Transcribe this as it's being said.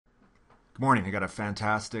Morning. I got a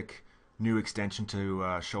fantastic new extension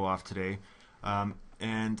to show off today.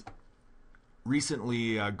 And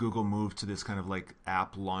recently, Google moved to this kind of like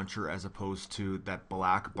app launcher as opposed to that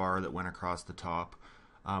black bar that went across the top,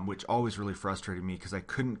 which always really frustrated me because I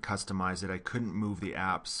couldn't customize it. I couldn't move the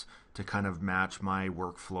apps to kind of match my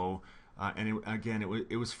workflow.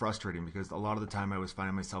 It was frustrating because a lot of the time I was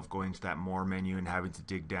finding myself going to that more menu and having to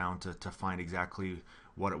dig down to find exactly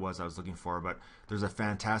what it was I was looking for. But there's a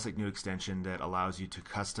fantastic new extension that allows you to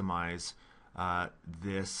customize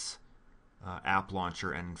this app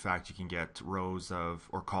launcher, and in fact you can get rows of,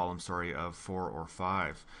 or columns, sorry, of 4 or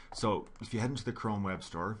 5. So if you head into the Chrome Web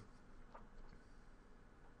Store,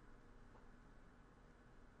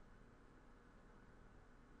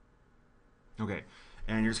 okay,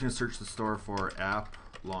 and you're just going to search the store for app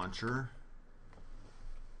launcher.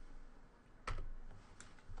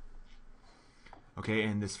 Okay,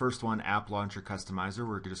 and this first one, app launcher customizer,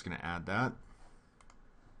 we're just going to add that.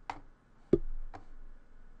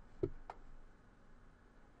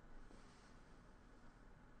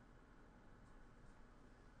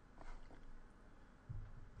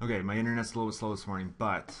 Okay, my internet's a little bit slow this morning,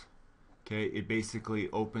 but okay, it basically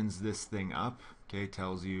opens this thing up. Okay,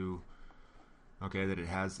 tells you okay that it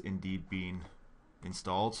has indeed been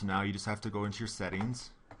installed. So now you just have to go into your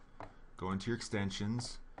settings, go into your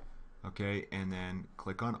extensions, okay, and then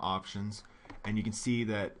click on options, and you can see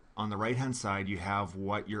that on the right hand side you have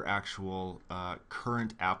what your actual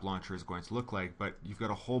current app launcher is going to look like, but you've got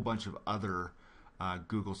a whole bunch of other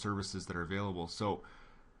Google services that are available. So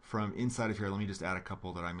from inside of here, let me just add a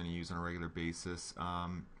couple that I'm going to use on a regular basis.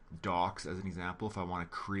 Docs as an example. If I want to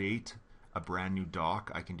create a brand new doc,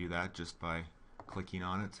 I can do that just by clicking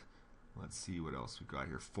on it. Let's see what else we've got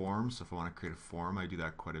here. Forms. So if I want to create a form, I do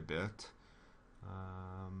that quite a bit.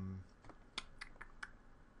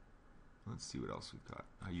 Let's see what else we've got.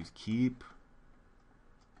 I use Keep.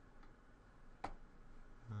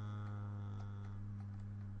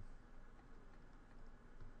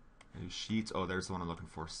 I use Sheets. Oh, there's the one I'm looking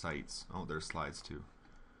for. Sites. Oh, there's Slides too.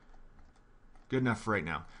 Good enough for right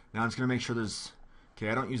now. Now I'm just going to make sure there's... Okay,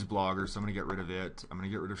 I don't use Blogger, so I'm going to get rid of it. I'm going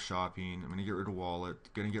to get rid of Shopping. I'm going to get rid of Wallet.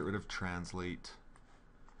 Going to get rid of Translate.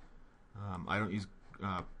 I don't use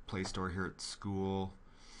Play Store here at school.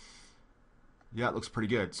 Yeah, it looks pretty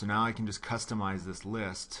good. So now I can just customize this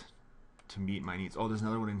list to meet my needs. Oh, there's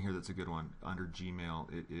another one in here that's a good one. Under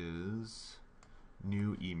Gmail, it is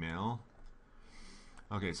New Email.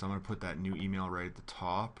 Okay, so I'm going to put that new email right at the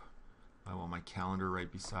top. I want my calendar right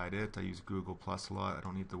beside it. I use Google Plus a lot. I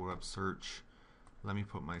don't need the web search. Let me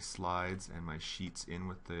put my slides and my sheets in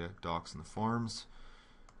with the docs and the forms.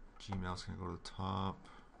 Gmail's going to go to the top.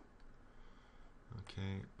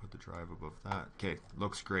 Okay, put the drive above that. Okay,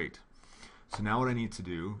 looks great. So now what I need to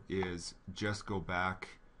do is just go back.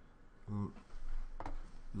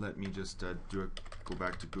 Let me just go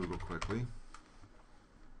back to Google quickly.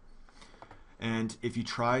 And if you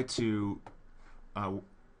try to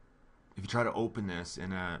open this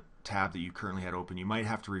in a tab that you currently had open, you might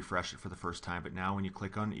have to refresh it for the first time. But now when you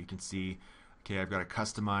click on it, you can see, okay, I've got a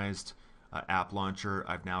customized app launcher.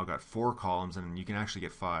 I've now got 4 columns, and you can actually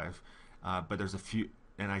get 5. But there's a few,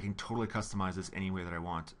 and I can totally customize this any way that I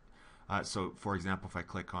want. So, for example, if I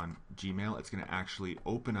click on Gmail, it's going to actually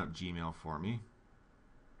open up Gmail for me.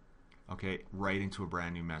 Okay, right into a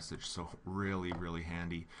brand new message. So really, really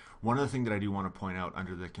handy. One other thing that I do want to point out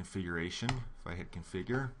under the configuration, if I hit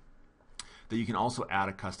configure, that you can also add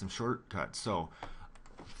a custom shortcut. So,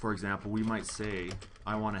 for example, we might say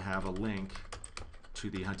I want to have a link to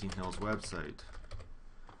the Hunting Hills website.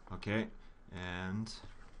 Okay, and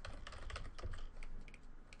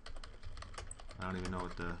I don't even know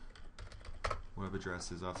what the web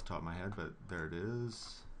address is off the top of my head, but there it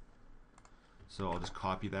is. So I'll just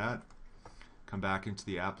copy that, come back into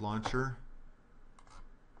the app launcher.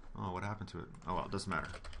 Oh, what happened to it? Oh well, it doesn't matter.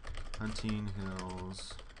 Hunting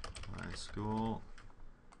Hills High School.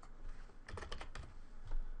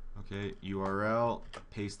 Okay, URL,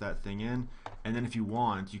 paste that thing in, and then if you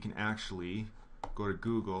want, you can actually go to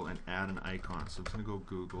Google and add an icon. So I'm going to go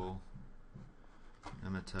Google.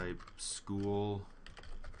 I'm going to type school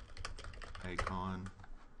icon.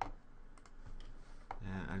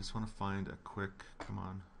 And I just want to find a quick, come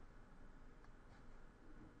on.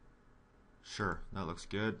 Sure, that looks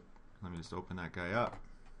good. Let me just open that guy up.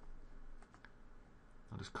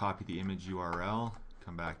 I'll just copy the image URL,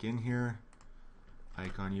 come back in here,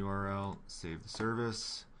 icon URL, save the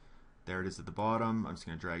service. There it is at the bottom. I'm just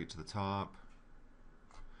going to drag it to the top.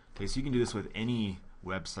 Okay, so you can do this with any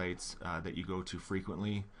websites that you go to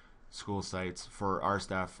frequently, school sites. For our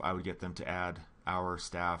staff, I would get them to add our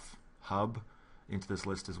staff hub into this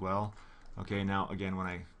list as well. Okay, now again, when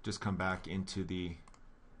I just come back into the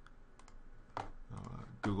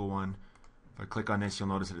Google one, if I click on this, you'll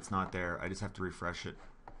notice that it's not there. I just have to refresh it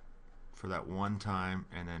for that one time,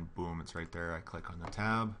 and then boom, it's right there. I click on the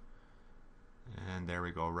tab, and there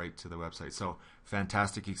we go, right to the website. So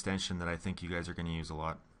fantastic extension that I think you guys are going to use a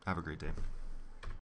lot. Have a great day.